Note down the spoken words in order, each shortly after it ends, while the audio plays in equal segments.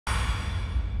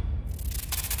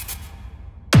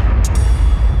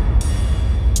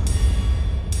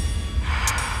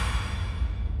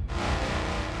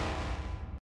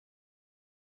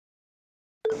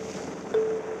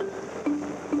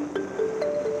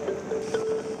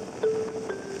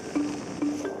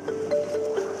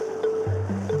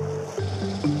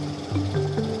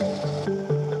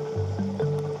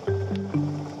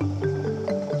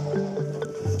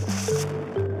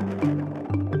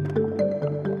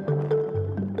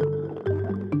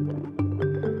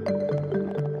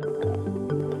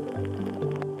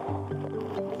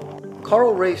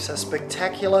Coral reefs are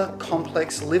spectacular,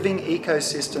 complex living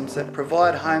ecosystems that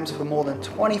provide homes for more than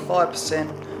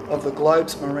 25% of the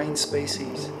globe's marine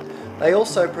species. They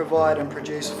also provide and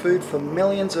produce food for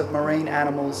millions of marine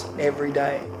animals every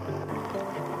day.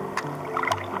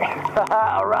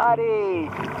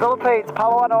 Alrighty, Philippines,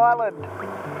 Palawan Island.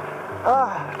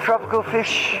 Tropical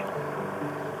fish,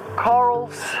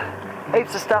 corals,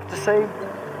 heaps of stuff to see.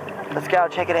 Let's go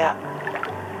and check it out.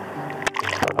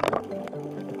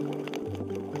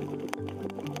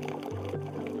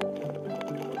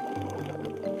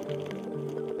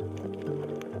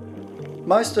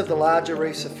 Most of the larger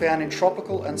reefs are found in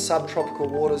tropical and subtropical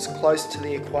waters close to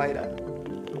the equator.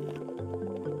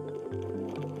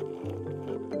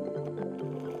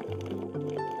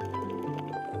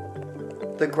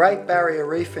 The Great Barrier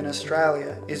Reef in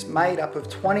Australia is made up of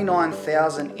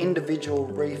 29,000 individual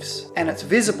reefs, and it's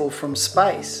visible from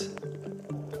space.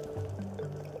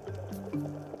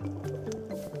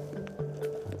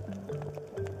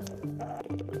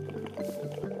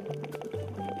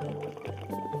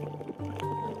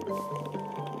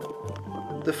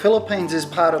 The Philippines is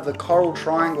part of the Coral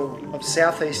Triangle of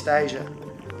Southeast Asia,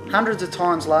 hundreds of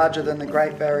times larger than the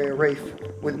Great Barrier Reef,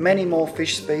 with many more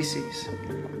fish species.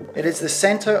 It is the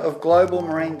centre of global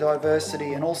marine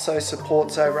diversity and also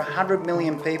supports over 100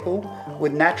 million people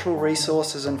with natural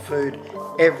resources and food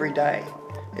every day.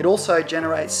 It also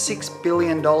generates $6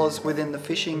 billion within the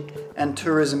fishing and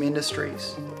tourism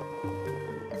industries.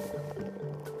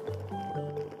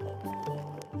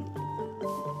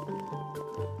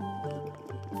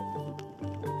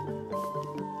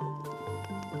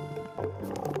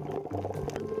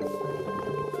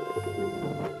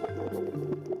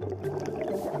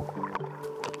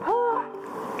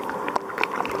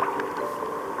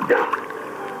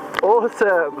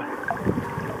 Awesome!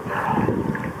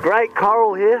 Great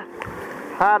coral here,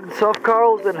 hard and soft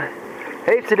corals and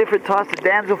heaps of different types of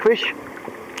damselfish,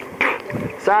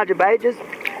 sergeant majors.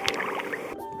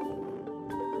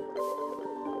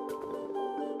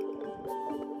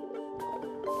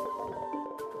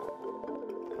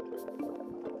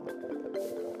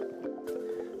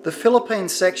 The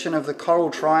Philippines section of the Coral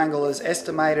Triangle is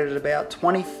estimated at about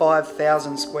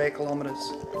 25,000 square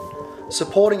kilometres,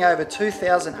 supporting over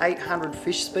 2,800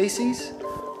 fish species,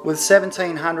 with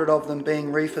 1,700 of them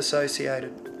being reef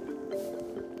associated.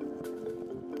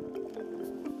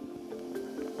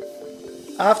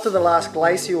 After the last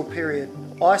glacial period,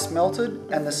 ice melted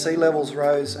and the sea levels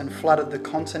rose and flooded the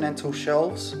continental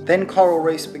shelves. Then coral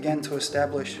reefs began to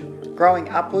establish, growing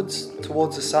upwards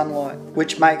towards the sunlight,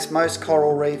 which makes most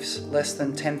coral reefs less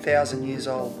than 10,000 years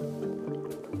old.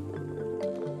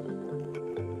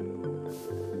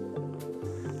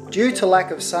 Due to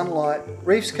lack of sunlight,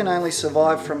 reefs can only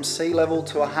survive from sea level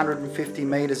to 150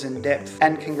 metres in depth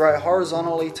and can grow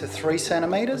horizontally to 3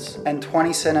 centimetres and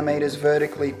 20 centimetres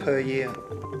vertically per year.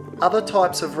 Other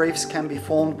types of reefs can be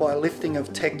formed by lifting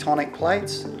of tectonic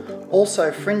plates,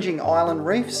 also fringing island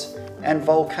reefs and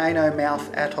volcano mouth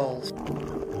atolls.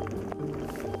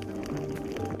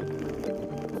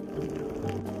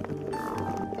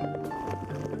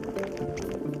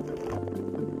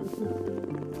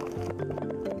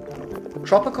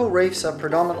 Tropical reefs are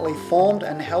predominantly formed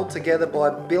and held together by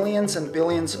billions and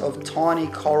billions of tiny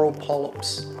coral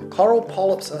polyps. Coral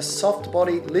polyps are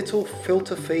soft-bodied little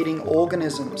filter-feeding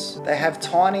organisms. They have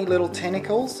tiny little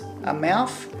tentacles, a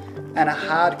mouth, and a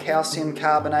hard calcium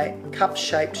carbonate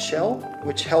cup-shaped shell,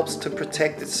 which helps to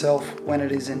protect itself when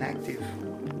it is inactive.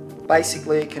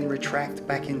 Basically, it can retract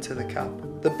back into the cup.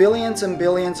 The billions and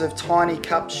billions of tiny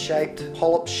cup-shaped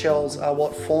polyp shells are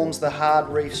what forms the hard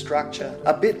reef structure,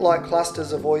 a bit like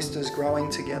clusters of oysters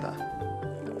growing together.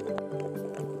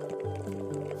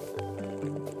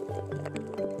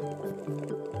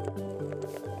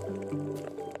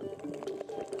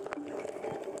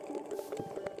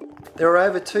 There are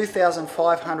over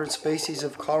 2,500 species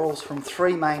of corals from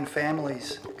 3 main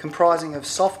families, comprising of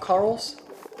soft corals,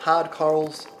 hard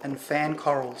corals and fan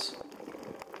corals.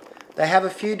 They have a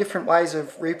few different ways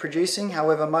of reproducing,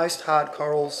 however most hard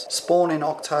corals spawn in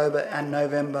October and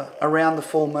November around the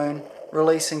full moon,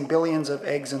 releasing billions of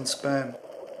eggs and sperm.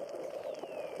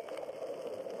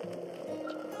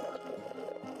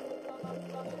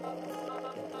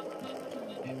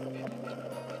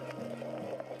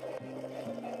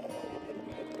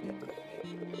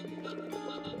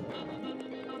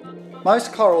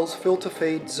 Most corals filter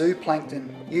feed zooplankton,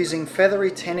 using feathery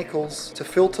tentacles to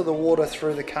filter the water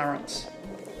through the currents.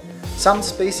 Some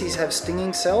species have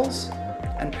stinging cells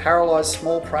and paralyse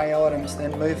small prey items,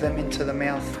 then move them into the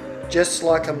mouth, just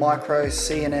like a micro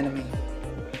sea anemone.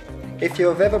 If you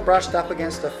have ever brushed up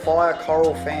against a fire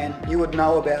coral fan, you would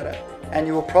know about it. and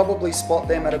you will probably spot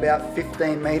them at about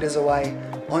 15 meters away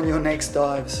on your next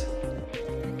dives.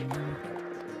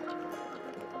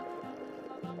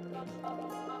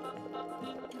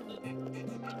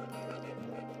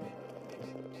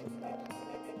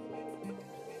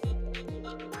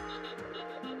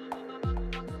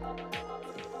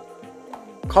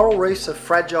 Coral reefs are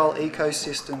fragile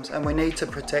ecosystems and we need to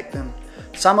protect them.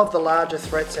 Some of the larger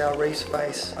threats our reefs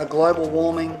face are global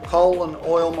warming, coal and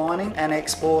oil mining and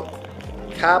export,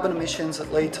 carbon emissions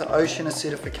that lead to ocean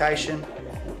acidification,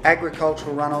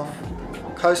 agricultural runoff,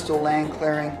 coastal land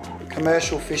clearing,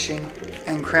 commercial fishing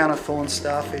and crown of thorns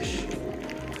starfish.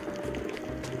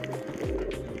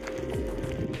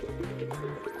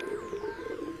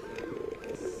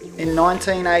 In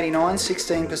 1989,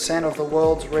 16% of the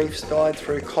world's reefs died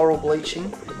through coral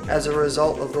bleaching as a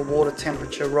result of the water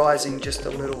temperature rising just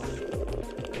a little.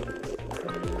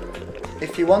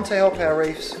 If you want to help our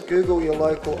reefs, Google your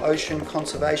local ocean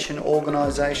conservation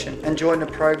organisation and join the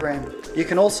program. You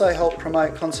can also help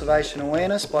promote conservation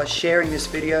awareness by sharing this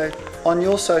video on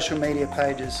your social media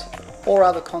pages or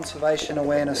other conservation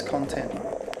awareness content.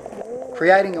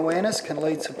 Creating awareness can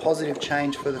lead to positive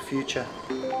change for the future.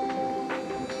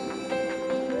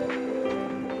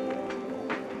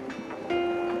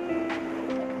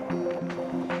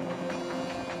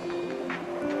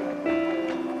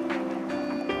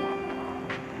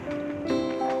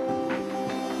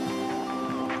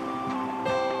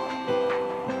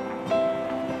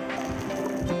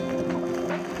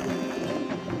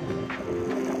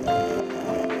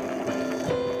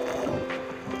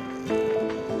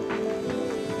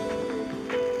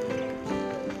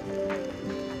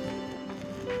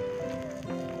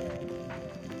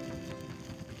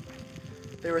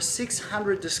 There are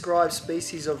 600 described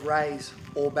species of rays,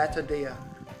 or batadia,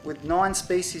 with 9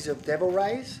 species of devil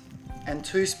rays and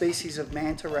 2 species of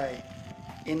manta ray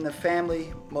in the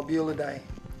family Mobulidae,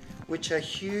 which are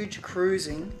huge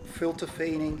cruising,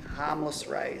 filter-feeding, harmless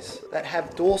rays that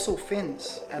have dorsal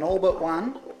fins, and all but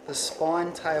one, the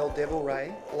spine-tailed devil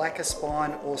ray, lack a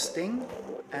spine or sting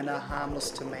and are harmless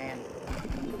to man.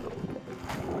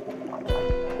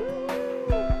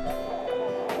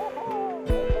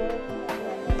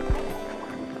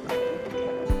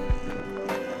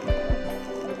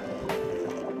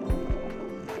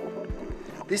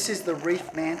 This is the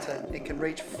reef manta. It can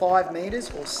reach 5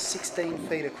 meters or 16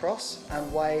 feet across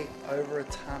and weigh over a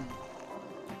ton.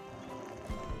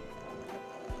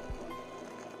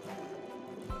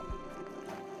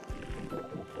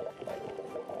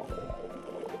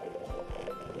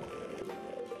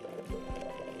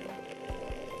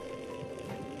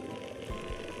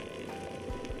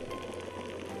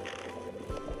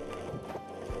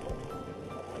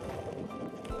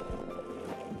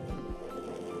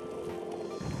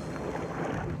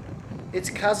 Its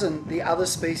cousin, the other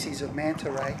species of manta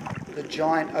ray, the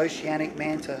giant oceanic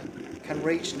manta, can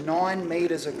reach 9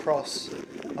 meters across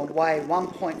and weigh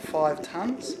 1.5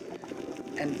 tons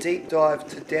and deep dive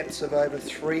to depths of over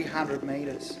 300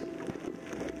 meters.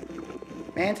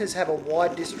 Mantas have a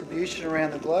wide distribution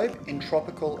around the globe in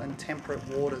tropical and temperate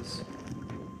waters.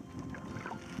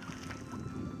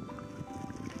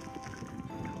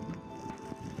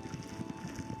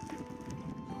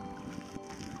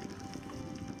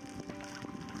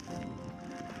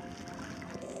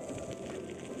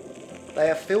 They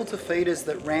are filter feeders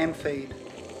that ram feed,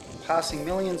 passing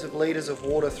millions of litres of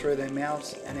water through their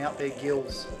mouths and out their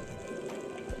gills.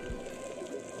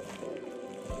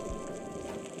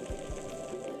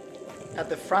 At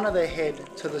the front of their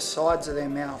head to the sides of their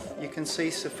mouth, you can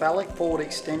see cephalic forward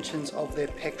extensions of their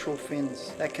pectoral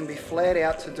fins that can be flared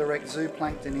out to direct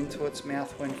zooplankton into its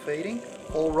mouth when feeding,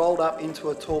 or rolled up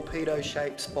into a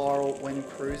torpedo-shaped spiral when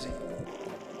cruising.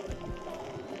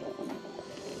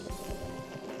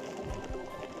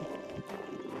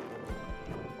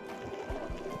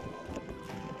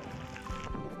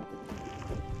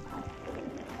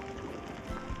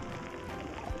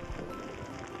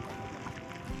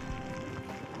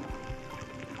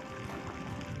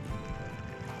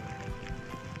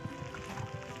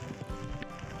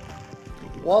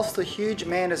 Whilst the huge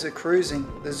mantas are cruising,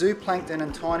 the zooplankton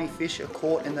and tiny fish are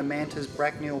caught in the manta's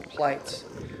brachial plates,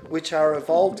 which are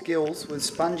evolved gills with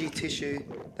spongy tissue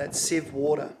that sieve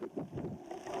water.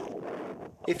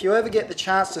 If you ever get the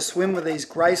chance to swim with these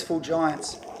graceful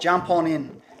giants, jump on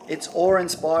in. It's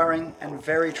awe-inspiring and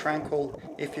very tranquil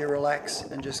if you relax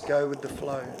and just go with the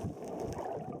flow.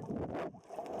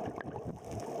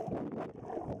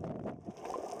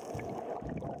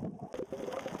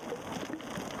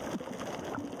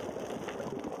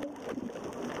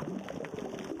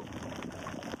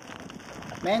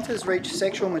 Mantas reach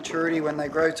sexual maturity when they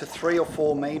grow to 3 or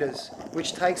 4 metres,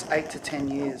 which takes 8 to 10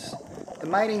 years. The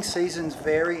mating seasons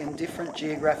vary in different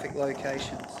geographic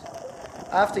locations.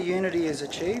 After unity is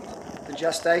achieved, the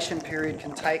gestation period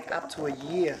can take up to a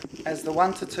year, as the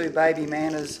 1 to 2 baby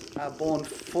mantas are born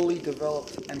fully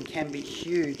developed and can be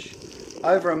huge,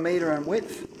 over 1 metre in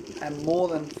width and more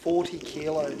than 40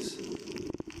 kilos.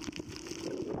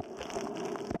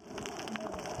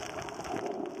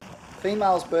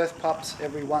 Females birth pups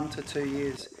every 1 to 2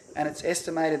 years, and it's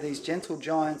estimated these gentle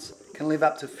giants can live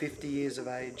up to 50 years of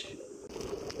age.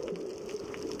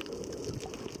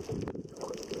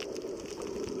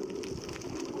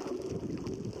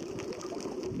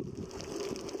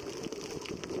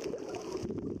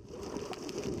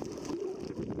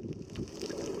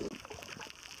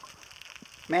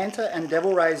 Manta and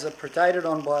devil rays are predated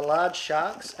on by large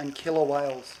sharks and killer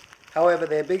whales. However,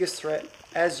 their biggest threat,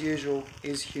 as usual,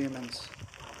 is humans.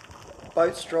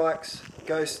 Boat strikes,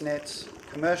 ghost nets,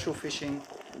 commercial fishing,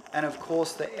 and of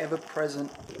course the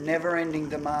ever-present, never-ending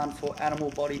demand for animal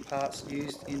body parts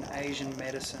used in Asian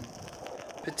medicine.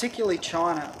 Particularly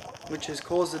China, which has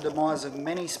caused the demise of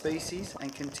many species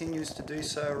and continues to do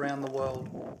so around the world.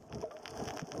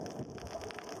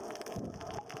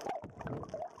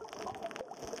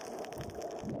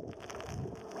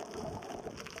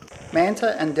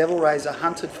 Manta and devil rays are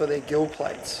hunted for their gill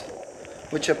plates,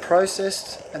 which are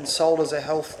processed and sold as a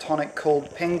health tonic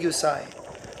called Penggusai,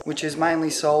 which is mainly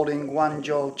sold in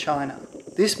Guangzhou, China.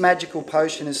 This magical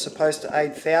potion is supposed to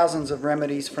aid thousands of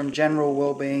remedies from general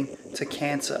well-being to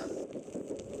cancer.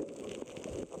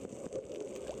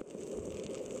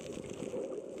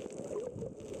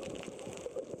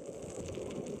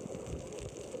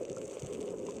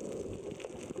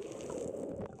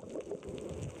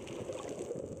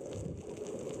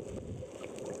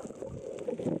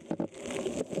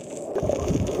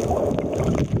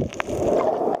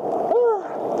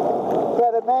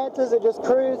 Mantas are just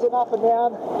cruising up and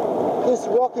down this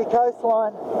rocky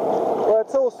coastline where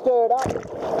it's all stirred up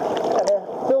and they're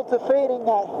filter feeding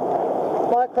that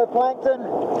microplankton,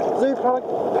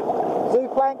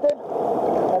 zooplankton,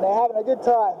 and they're having a good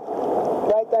time.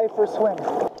 Great day for a swim.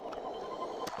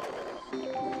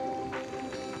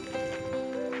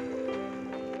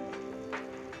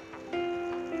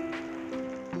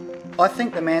 I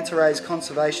think the manta ray's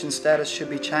conservation status should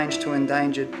be changed to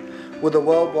endangered, with a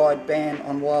worldwide ban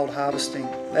on wild harvesting.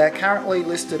 They are currently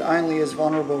listed only as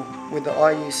vulnerable with the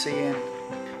IUCN.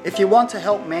 If you want to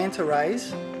help manta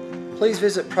rays, please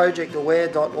visit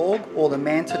projectaware.org or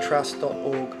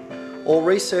themantatrust.org, or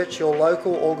research your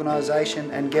local organisation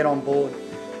and get on board.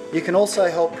 You can also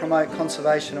help promote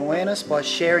conservation awareness by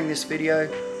sharing this video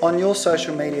on your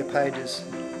social media pages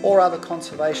or other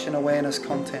conservation awareness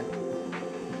content.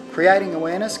 Creating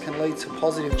awareness can lead to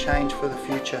positive change for the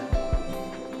future.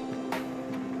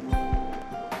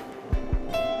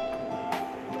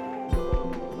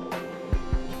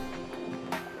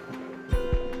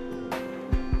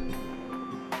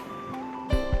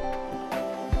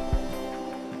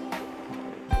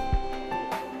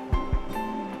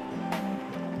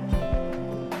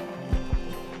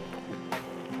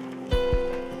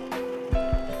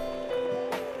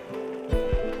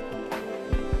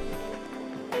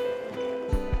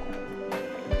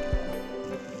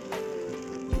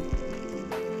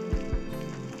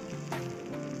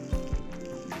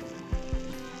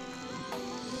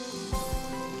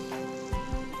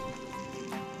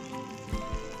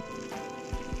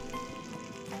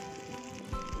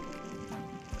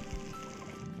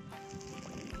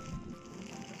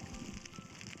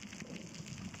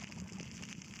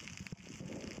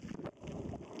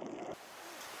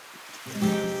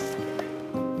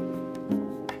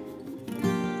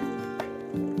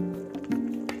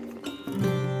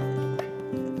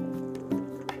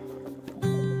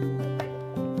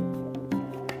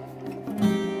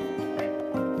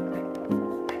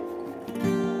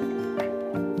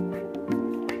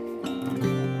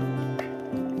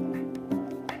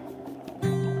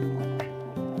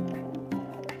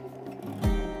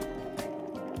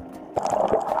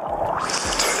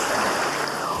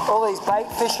 All these bait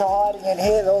fish are hiding in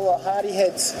here, they're all the hardy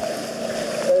heads.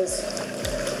 There's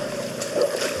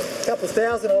a couple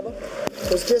thousand of them.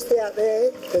 There's just out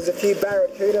there, there's a few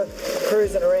barracuda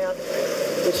cruising around,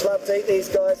 which love to eat these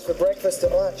guys for breakfast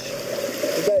and lunch.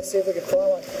 We'll go see if we can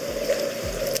find one.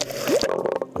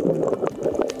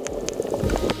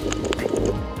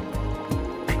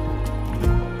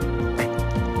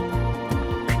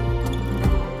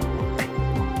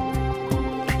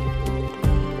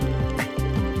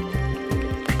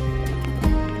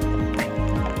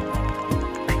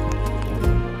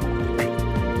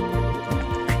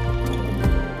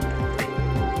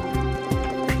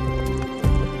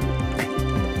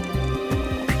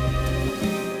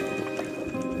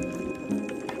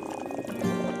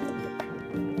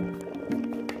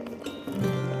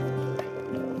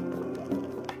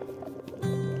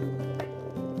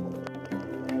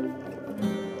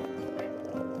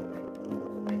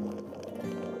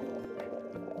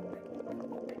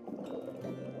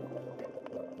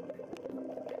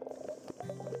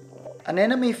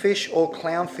 Anemone fish or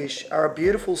clownfish are a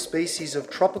beautiful species of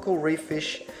tropical reef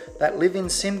fish that live in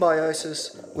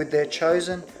symbiosis with their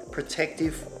chosen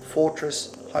protective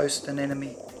fortress host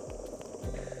anemone.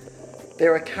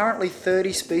 There are currently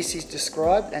 30 species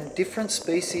described, and different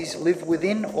species live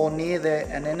within or near their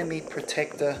anemone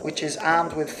protector, which is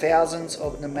armed with thousands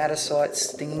of nematocyte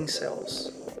stinging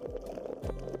cells.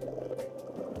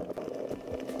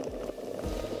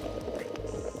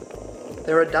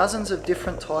 There are dozens of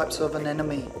different types of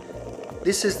anemone.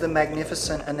 This is the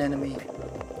magnificent anemone,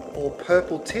 or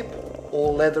purple tip,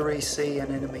 or leathery sea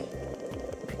anemone.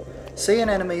 Sea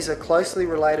anemones are closely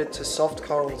related to soft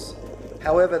corals.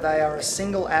 However, they are a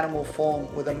single animal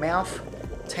form with a mouth,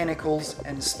 tentacles,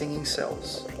 and stinging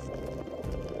cells.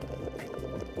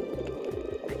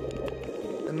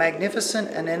 The magnificent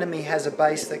anemone has a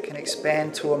base that can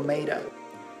expand to 1 meter.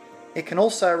 It can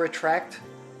also retract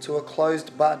to a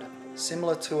closed bud,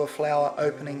 similar to a flower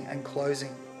opening and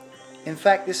closing. In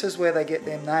fact, this is where they get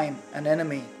their name,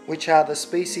 anemone, which are the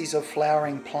species of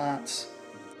flowering plants.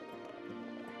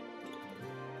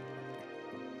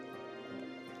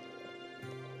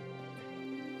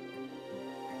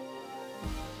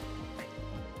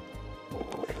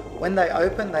 When they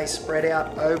open, they spread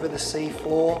out over the sea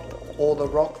floor or the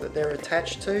rock that they're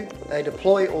attached to. They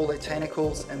deploy all their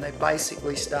tentacles and they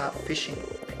basically start fishing.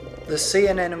 The sea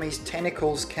anemone's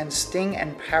tentacles can sting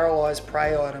and paralyze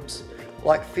prey items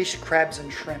like fish, crabs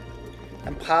and shrimp,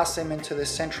 and pass them into the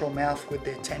central mouth with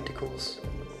their tentacles.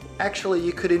 Actually,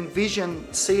 you could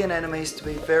envision sea anemones to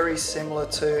be very similar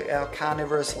to our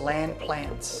carnivorous land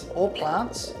plants or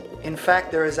plants. In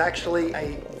fact, there is actually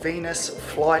a Venus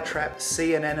flytrap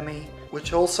sea anemone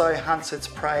which also hunts its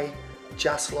prey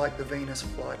just like the Venus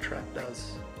flytrap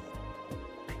does.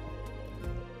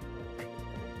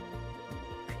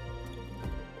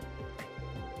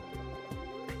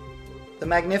 The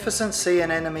magnificent sea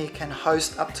anemone can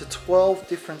host up to 12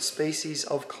 different species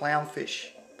of clownfish.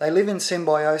 They live in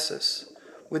symbiosis,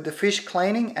 with the fish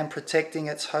cleaning and protecting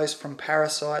its host from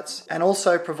parasites, and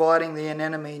also providing the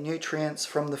anemone nutrients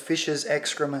from the fish's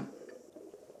excrement.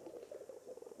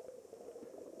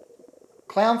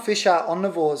 Clownfish are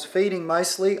omnivores, feeding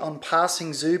mostly on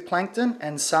passing zooplankton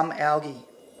and some algae.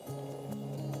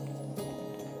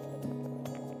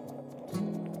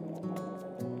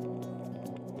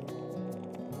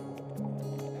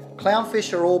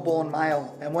 Clownfish are all born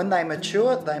male, and when they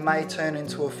mature they may turn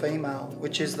into a female,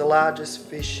 which is the largest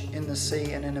fish in the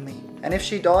sea anemone. And if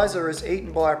she dies or is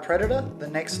eaten by a predator, the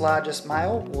next largest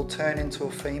male will turn into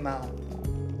a female.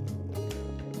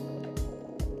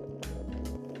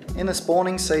 In the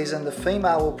spawning season, the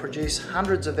female will produce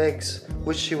hundreds of eggs,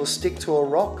 which she will stick to a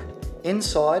rock,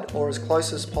 inside or as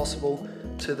close as possible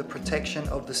to the protection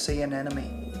of the sea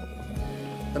anemone.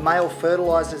 The male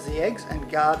fertilizes the eggs and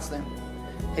guards them.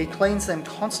 He cleans them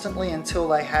constantly until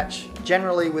they hatch,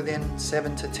 generally within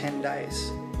 7 to 10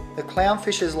 days. The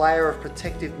clownfish's layer of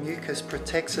protective mucus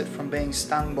protects it from being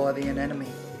stung by the anemone.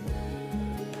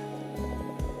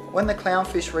 When the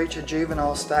clownfish reach a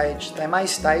juvenile stage, they may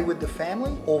stay with the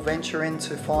family or venture in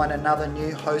to find another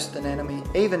new host anemone,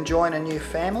 even join a new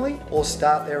family or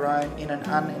start their own in an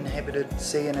uninhabited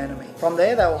sea anemone. From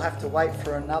there they will have to wait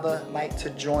for another mate to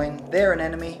join their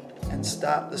anemone and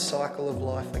start the cycle of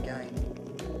life again.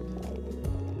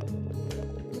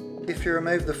 If you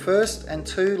remove the first and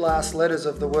 2 last letters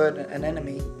of the word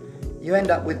anemone, you end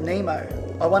up with Nemo.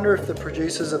 I wonder if the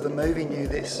producers of the movie knew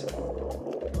this.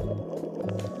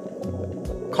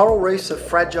 Coral reefs are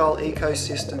fragile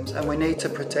ecosystems and we need to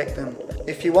protect them.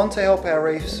 If you want to help our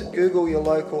reefs, Google your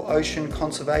local ocean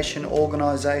conservation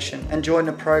organisation and join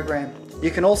the program. You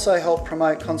can also help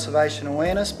promote conservation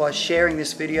awareness by sharing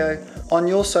this video on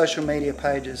your social media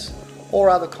pages or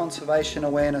other conservation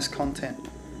awareness content.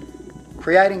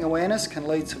 Creating awareness can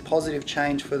lead to positive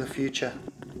change for the future.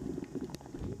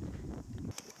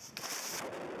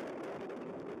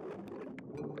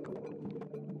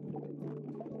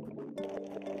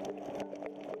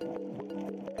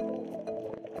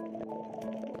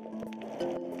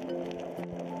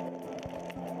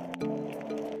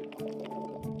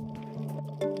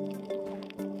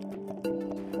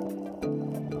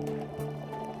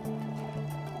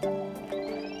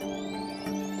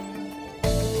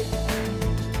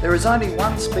 There is only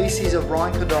one species of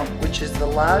rhynchodon, which is the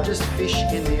largest fish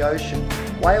in the ocean.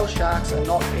 Whale sharks are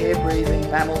not air-breathing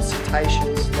mammal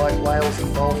cetaceans like whales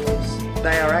and dolphins.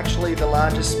 They are actually the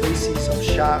largest species of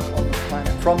shark on the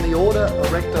planet, from the order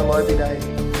Erectolobidae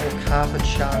or carpet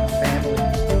shark family.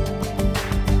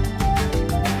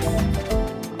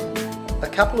 A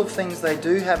couple of things they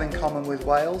do have in common with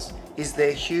whales is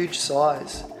their huge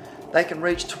size. They can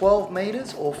reach 12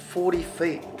 meters or 40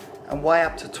 feet and weigh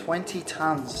up to 20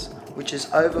 tons, which is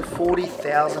over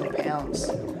 40,000 pounds.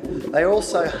 They are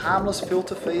also harmless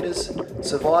filter feeders,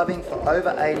 surviving for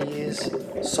over 80 years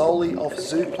solely off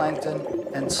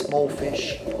zooplankton and small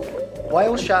fish.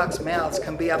 Whale sharks' mouths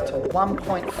can be up to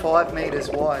 1.5 meters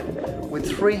wide, with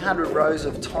 300 rows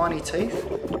of tiny teeth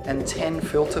and 10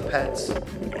 filter pads.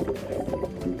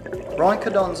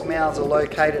 Rhyncodons' mouths are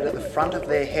located at the front of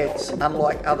their heads,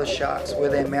 unlike other sharks where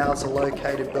their mouths are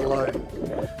located below.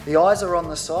 The eyes are on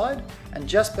the side, and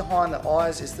just behind the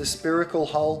eyes is the spiracle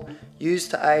hole used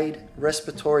to aid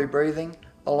respiratory breathing,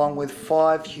 along with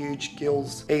 5 huge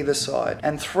gills either side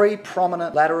and 3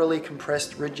 prominent laterally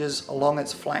compressed ridges along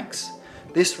its flanks.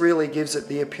 This really gives it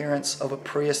the appearance of a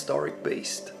prehistoric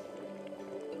beast.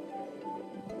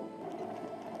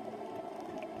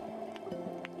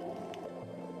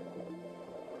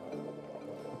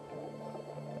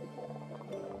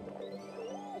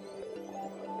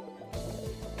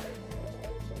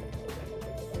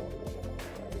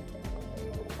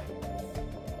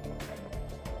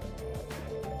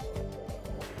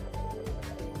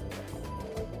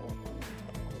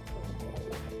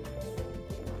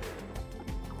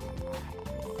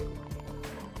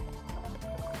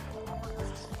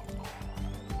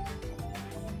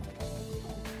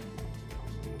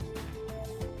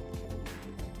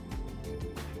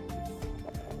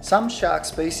 Some shark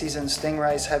species and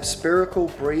stingrays have spiracle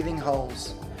breathing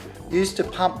holes, used to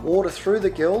pump water through the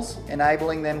gills,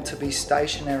 enabling them to be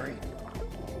stationary.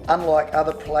 Unlike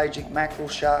other pelagic mackerel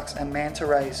sharks and manta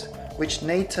rays, which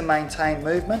need to maintain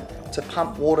movement to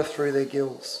pump water through their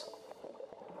gills.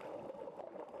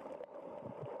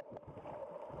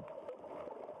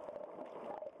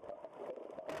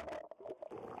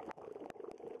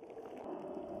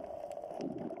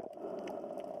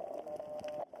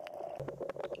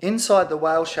 Inside the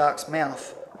whale shark's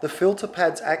mouth, the filter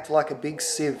pads act like a big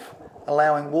sieve,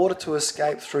 allowing water to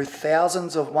escape through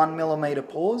thousands of 1mm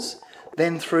pores,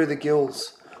 then through the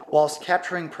gills, whilst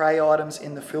capturing prey items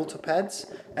in the filter pads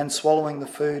and swallowing the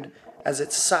food as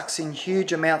it sucks in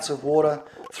huge amounts of water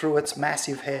through its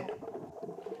massive head.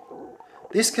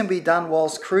 This can be done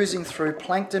whilst cruising through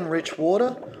plankton-rich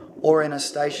water or in a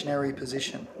stationary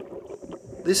position.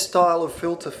 This style of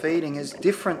filter feeding is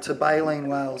different to baleen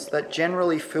whales that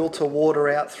generally filter water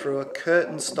out through a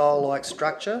curtain-style-like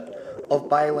structure of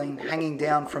baleen hanging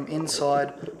down from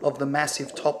inside of the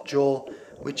massive top jaw,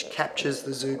 which captures the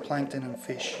zooplankton and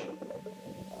fish.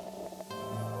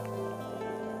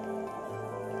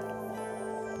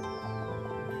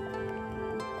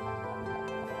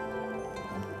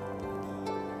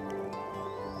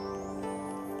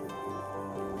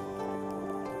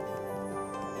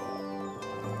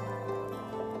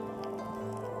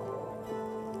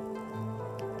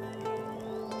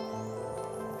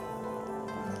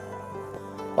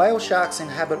 Whale sharks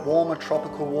inhabit warmer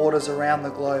tropical waters around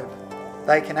the globe.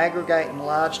 They can aggregate in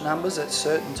large numbers at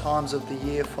certain times of the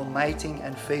year for mating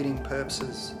and feeding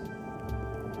purposes.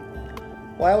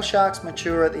 Whale sharks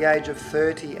mature at the age of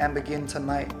 30 and begin to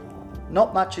mate.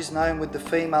 Not much is known with the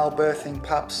female birthing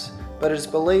pups, but it is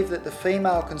believed that the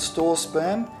female can store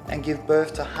sperm and give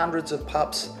birth to hundreds of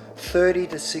pups 30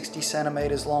 to 60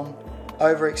 centimeters long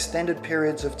over extended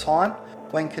periods of time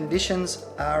when conditions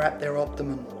are at their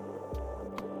optimum.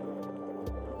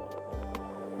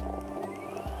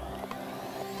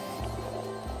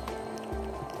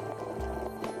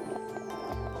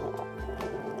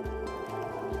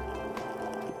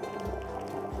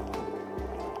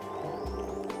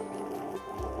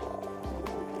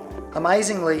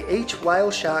 Amazingly, each whale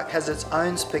shark has its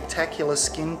own spectacular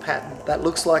skin pattern that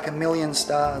looks like a million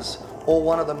stars, or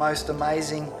one of the most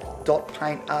amazing dot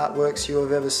paint artworks you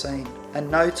have ever seen,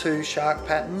 and no two shark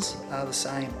patterns are the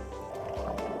same.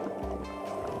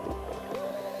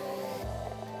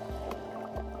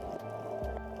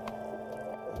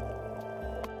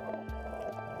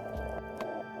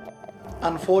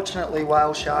 Unfortunately,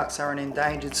 whale sharks are an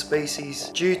endangered species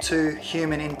due to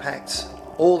human impacts.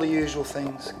 All the usual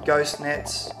things: ghost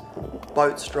nets,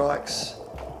 boat strikes,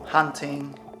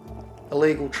 hunting,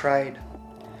 illegal trade.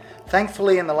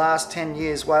 Thankfully, in the last 10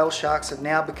 years, whale sharks have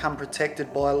now become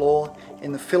protected by law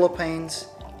in the Philippines,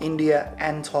 India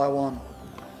and Taiwan.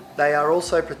 They are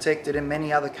also protected in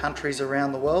many other countries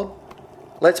around the world.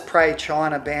 Let's pray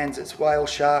China bans its whale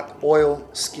shark, oil,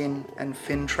 skin and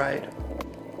fin trade.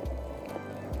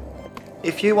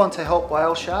 If you want to help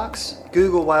whale sharks,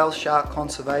 Google whale shark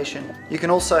conservation. You can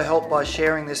also help by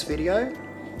sharing this video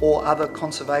or other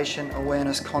conservation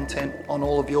awareness content on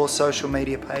all of your social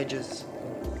media pages.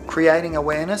 Creating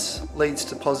awareness leads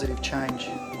to positive change.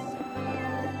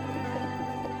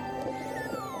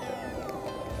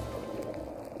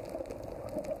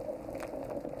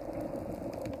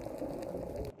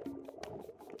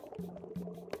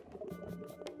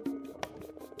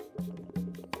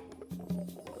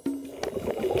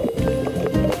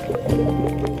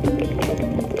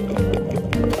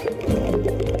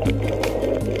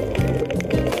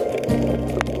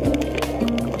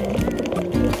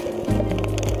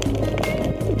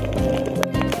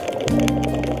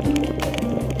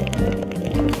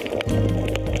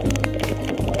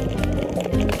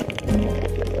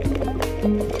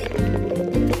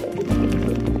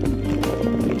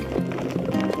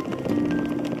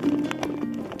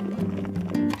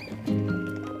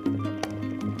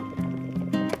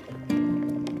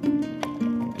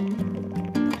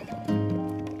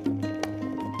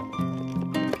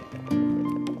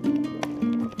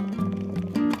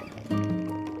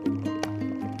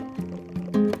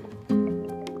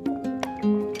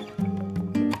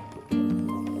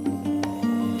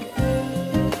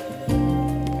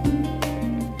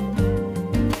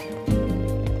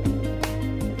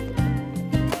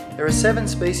 There are 7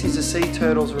 species of sea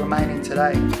turtles remaining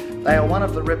today. They are one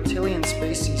of the reptilian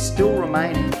species still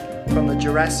remaining from the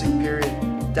Jurassic period,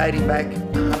 dating back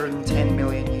 110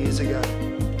 million years ago.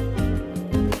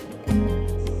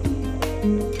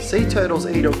 Sea turtles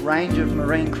eat a range of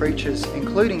marine creatures,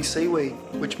 including seaweed,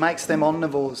 which makes them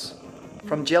omnivores,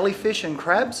 from jellyfish and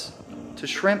crabs to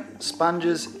shrimp,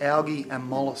 sponges, algae and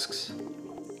mollusks.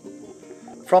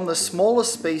 From the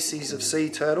smallest species of sea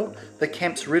turtle, the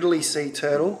Kemp's Ridley sea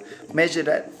turtle, measured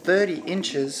at 30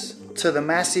 inches, to the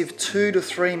massive 2 to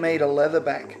 3 metre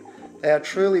leatherback, they are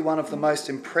truly one of the most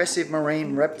impressive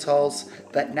marine reptiles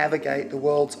that navigate the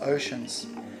world's oceans.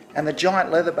 And the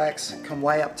giant leatherbacks can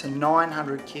weigh up to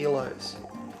 900 kilos.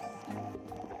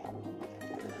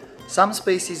 Some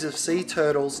species of sea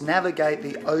turtles navigate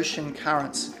the ocean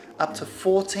currents up to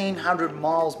 1,400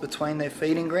 miles between their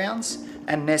feeding grounds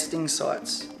and nesting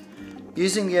sites,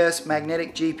 using the Earth's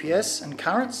magnetic GPS and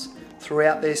currents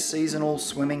throughout their seasonal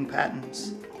swimming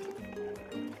patterns.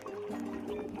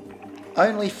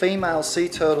 Only female sea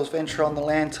turtles venture on the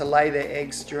land to lay their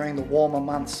eggs during the warmer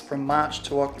months from March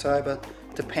to October,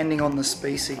 depending on the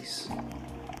species.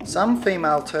 Some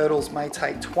female turtles may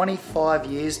take 25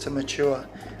 years to mature,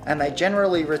 and they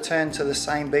generally return to the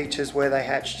same beaches where they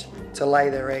hatched to lay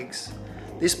their eggs.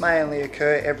 This may only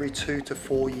occur every 2 to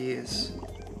 4 years.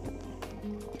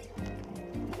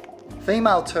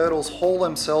 Female turtles haul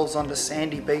themselves onto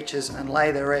sandy beaches and lay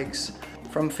their eggs,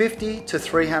 from 50 to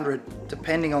 300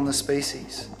 depending on the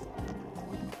species.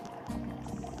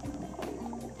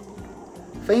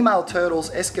 Female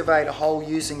turtles excavate a hole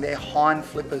using their hind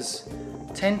flippers,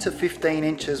 10 to 15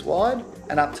 inches wide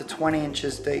and up to 20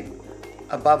 inches deep,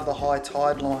 above the high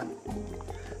tide line.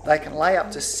 They can lay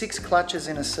up to 6 clutches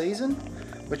in a season,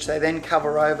 which they then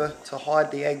cover over to hide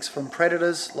the eggs from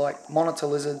predators like monitor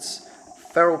lizards,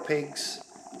 feral pigs,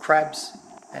 crabs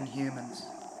and humans.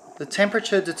 The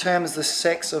temperature determines the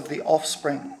sex of the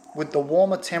offspring, with the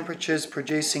warmer temperatures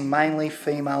producing mainly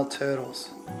female turtles.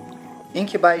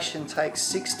 Incubation takes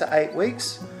 6 to 8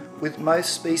 weeks, with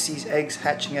most species' eggs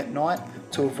hatching at night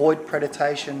to avoid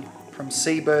predation from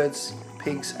seabirds,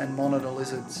 pigs and monitor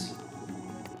lizards.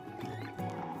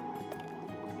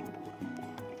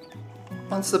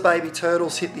 Once the baby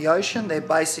turtles hit the ocean, they're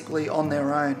basically on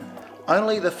their own.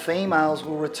 Only the females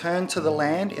will return to the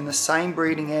land in the same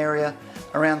breeding area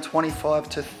around 25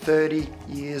 to 30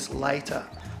 years later.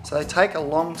 So they take a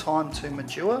long time to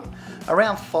mature.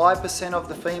 Around 5% of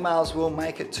the females will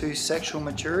make it to sexual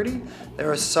maturity.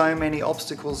 There are so many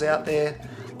obstacles out there,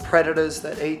 predators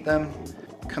that eat them,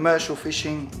 commercial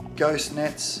fishing, ghost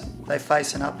nets, they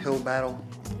face an uphill battle.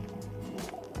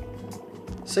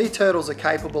 Sea turtles are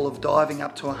capable of diving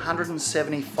up to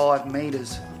 175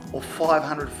 metres or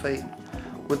 500 feet,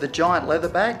 with the giant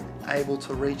leatherback able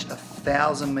to reach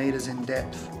 1,000 metres in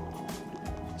depth.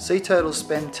 Sea turtles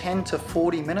spend 10 to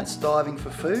 40 minutes diving for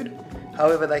food,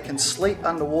 however they can sleep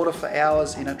underwater for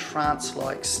hours in a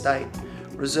trance-like state,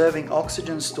 reserving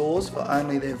oxygen stores for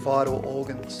only their vital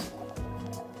organs.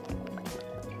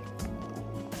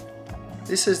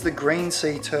 This is the green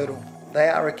sea turtle. They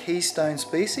are a keystone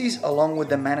species along with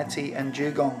the manatee and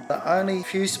dugong, the only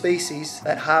few species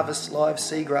that harvest live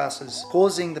seagrasses,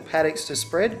 causing the paddocks to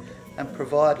spread and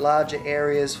provide larger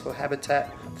areas for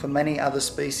habitat for many other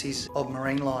species of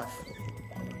marine life.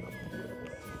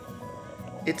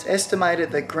 It's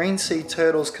estimated that green sea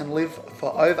turtles can live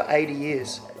for over 80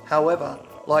 years. However,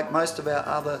 like most of our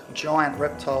other giant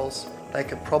reptiles, they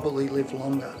could probably live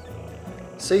longer.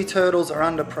 Sea turtles are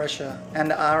under pressure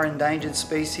and are endangered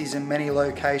species in many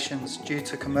locations due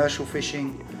to commercial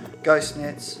fishing, ghost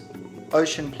nets,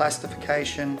 ocean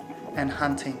plastification and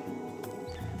hunting.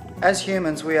 As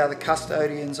humans, we are the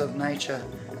custodians of nature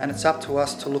and it's up to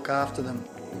us to look after them.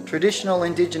 Traditional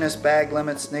indigenous bag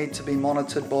limits need to be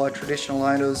monitored by traditional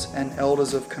owners and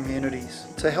elders of communities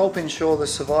to help ensure the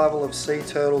survival of sea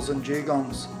turtles and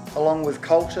dugongs, along with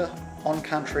culture on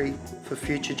country for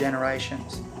future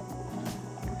generations.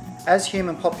 As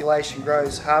human population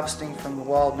grows, harvesting from the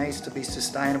wild needs to be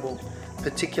sustainable,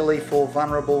 particularly for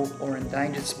vulnerable or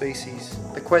endangered species.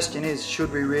 The question is,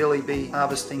 should we really be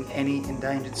harvesting any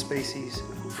endangered species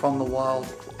from the wild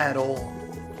at all?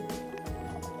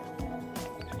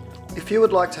 If you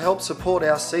would like to help support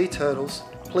our sea turtles,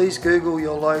 please Google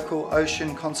your local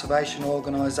ocean conservation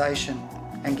organisation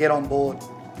and get on board.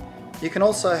 You can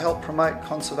also help promote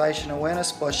conservation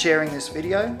awareness by sharing this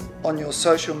video on your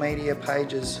social media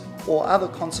pages or other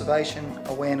conservation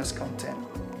awareness content.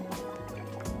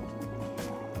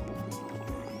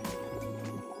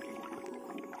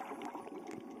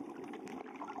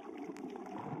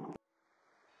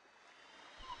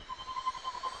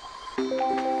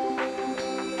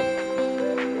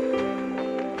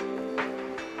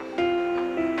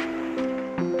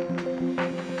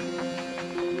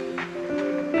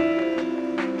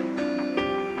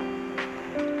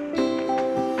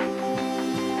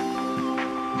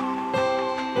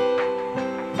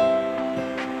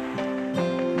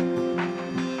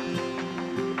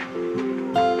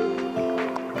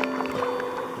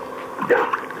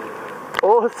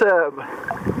 Awesome!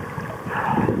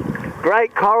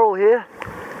 Great coral here,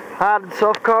 hard and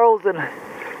soft corals and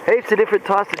heaps of different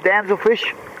types of damselfish,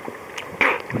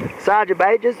 sergeant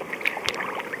majors.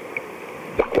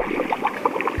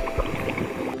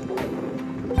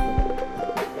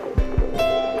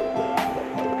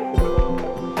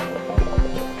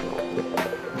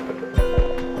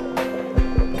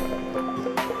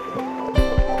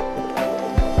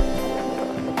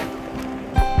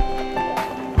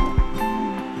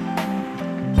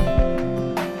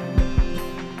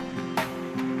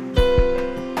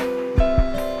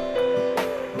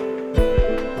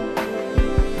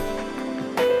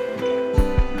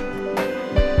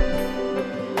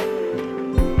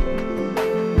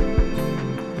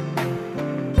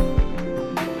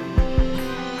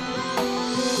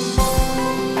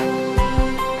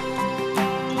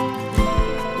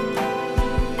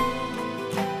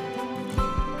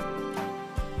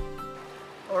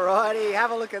 Alrighty,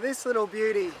 have a look at this little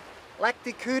beauty.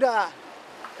 Lacticuda,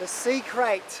 the sea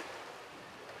crate.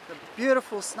 The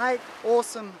beautiful snake,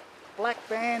 awesome black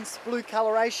bands, blue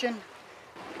coloration.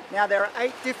 Now there are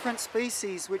 8 different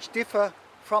species which differ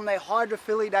from their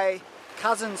Hydrophilidae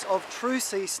cousins of true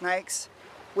sea snakes,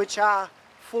 which are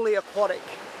fully aquatic.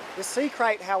 The sea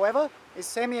crate, however, is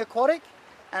semi-aquatic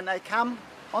and they come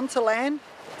onto land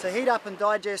to heat up and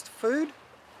digest food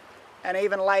and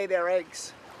even lay their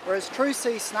eggs. Whereas true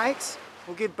sea snakes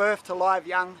will give birth to live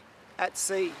young at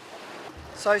sea.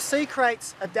 So sea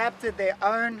crates adapted their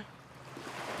own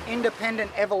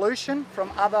independent evolution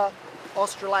from other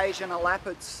Australasian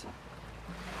elapids.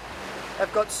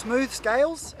 They've got smooth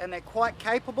scales and they're quite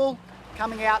capable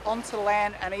coming out onto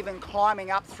land and even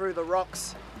climbing up through the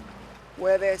rocks,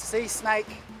 where their sea snake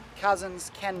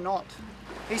cousins cannot.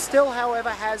 He still,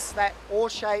 however, has that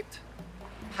oar-shaped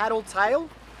paddle tail.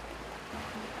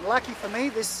 Lucky for me,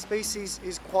 this species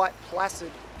is quite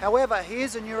placid. However, he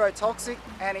is a neurotoxic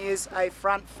and he is a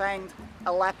front-fanged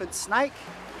elapid snake,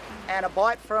 and a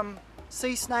bite from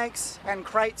sea snakes and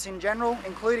crates in general,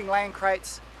 including land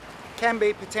crates, can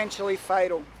be potentially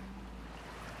fatal.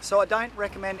 So I don't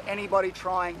recommend anybody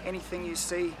trying anything you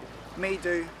see me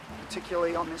do,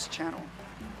 particularly on this channel.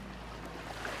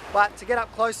 But to get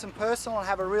up close and personal and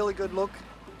have a really good look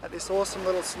at this awesome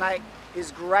little snake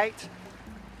is great.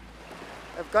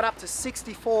 They've got up to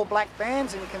 64 black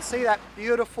bands, and you can see that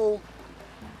beautiful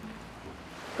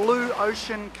blue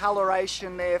ocean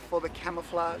coloration there for the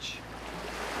camouflage.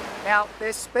 Now,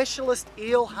 they're specialist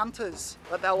eel hunters,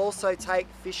 but they'll also take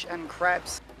fish and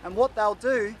crabs. And what they'll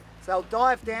do is they'll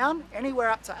dive down anywhere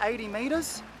up to 80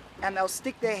 meters and they'll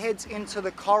stick their heads into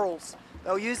the corals.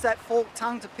 They'll use that forked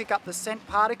tongue to pick up the scent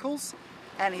particles,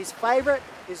 and his favorite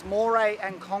is moray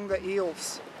and conger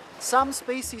eels. Some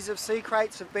species of sea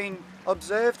crates have been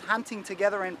observed hunting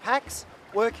together in packs,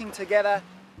 working together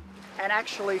and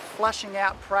actually flushing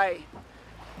out prey.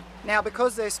 Now,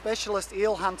 because they're specialist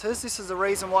eel hunters, this is the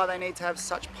reason why they need to have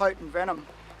such potent venom.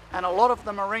 And a lot of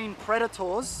the marine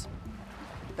predators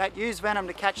that use venom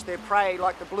to catch their prey,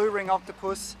 like the blue ring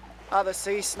octopus, other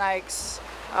sea snakes,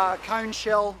 cone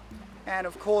shell, and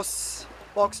of course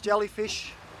box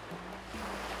jellyfish,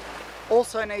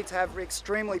 also need to have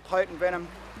extremely potent venom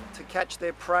to catch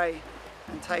their prey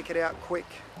and take it out quick.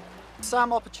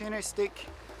 Some opportunistic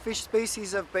fish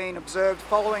species have been observed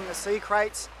following the sea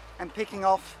crates and picking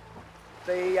off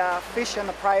the fish and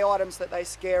the prey items that they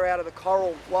scare out of the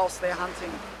coral whilst they're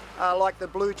hunting, like the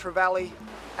blue trevally,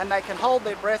 and they can hold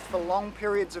their breath for long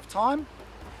periods of time,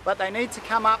 but they need to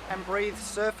come up and breathe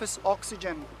surface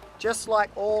oxygen, just like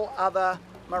all other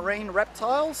marine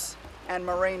reptiles and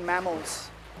marine mammals.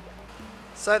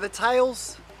 So the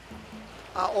tails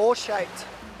are oar-shaped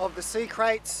of the sea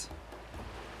kraits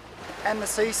and the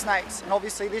sea snakes, and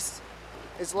obviously this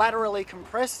is laterally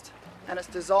compressed and it's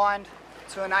designed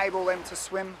to enable them to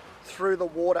swim through the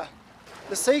water.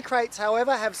 The sea kraits,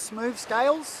 however, have smooth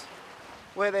scales,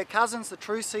 where their cousins, the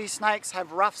true sea snakes,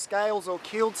 have rough scales or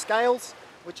keeled scales,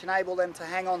 which enable them to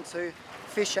hang on to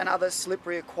fish and other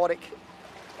slippery aquatic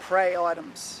prey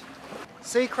items.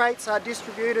 Sea kraits are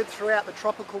distributed throughout the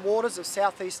tropical waters of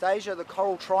Southeast Asia, the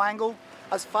Coral Triangle,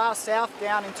 as far south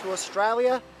down into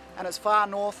Australia and as far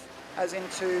north as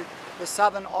into the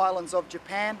southern islands of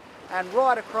Japan and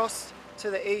right across to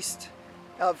the east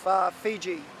of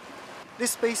Fiji.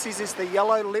 This species is the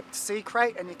yellow-lipped sea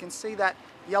krait, and you can see that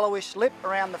yellowish lip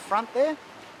around the front there.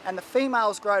 And the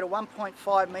females grow to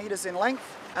 1.5 metres in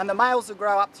length, and the males will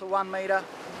grow up to 1 metre,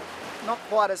 not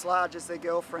quite as large as their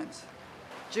girlfriends.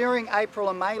 During April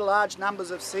and May, large numbers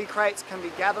of sea kraits can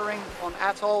be gathering on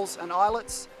atolls and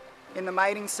islets in the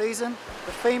mating season.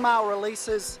 The female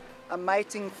releases a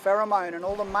mating pheromone, and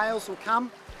all the males will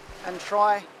come and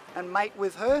try and mate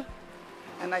with her,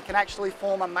 and they can actually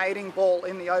form a mating ball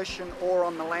in the ocean or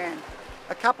on the land.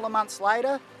 A couple of months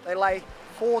later, they lay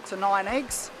 4 to 9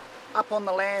 eggs up on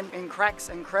the land in cracks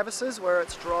and crevices where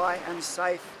it's dry and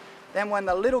safe. Then when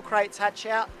the little kraits hatch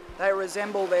out, they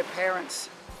resemble their parents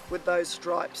with those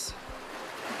stripes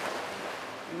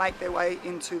and make their way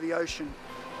into the ocean.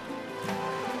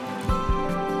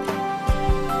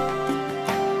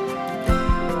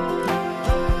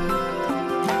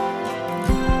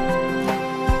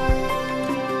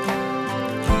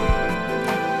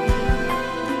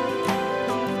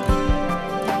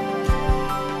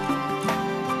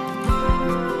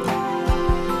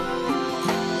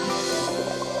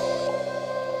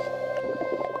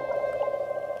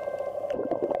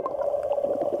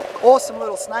 Awesome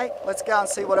little snake. Let's go and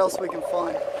see what else we can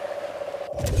find.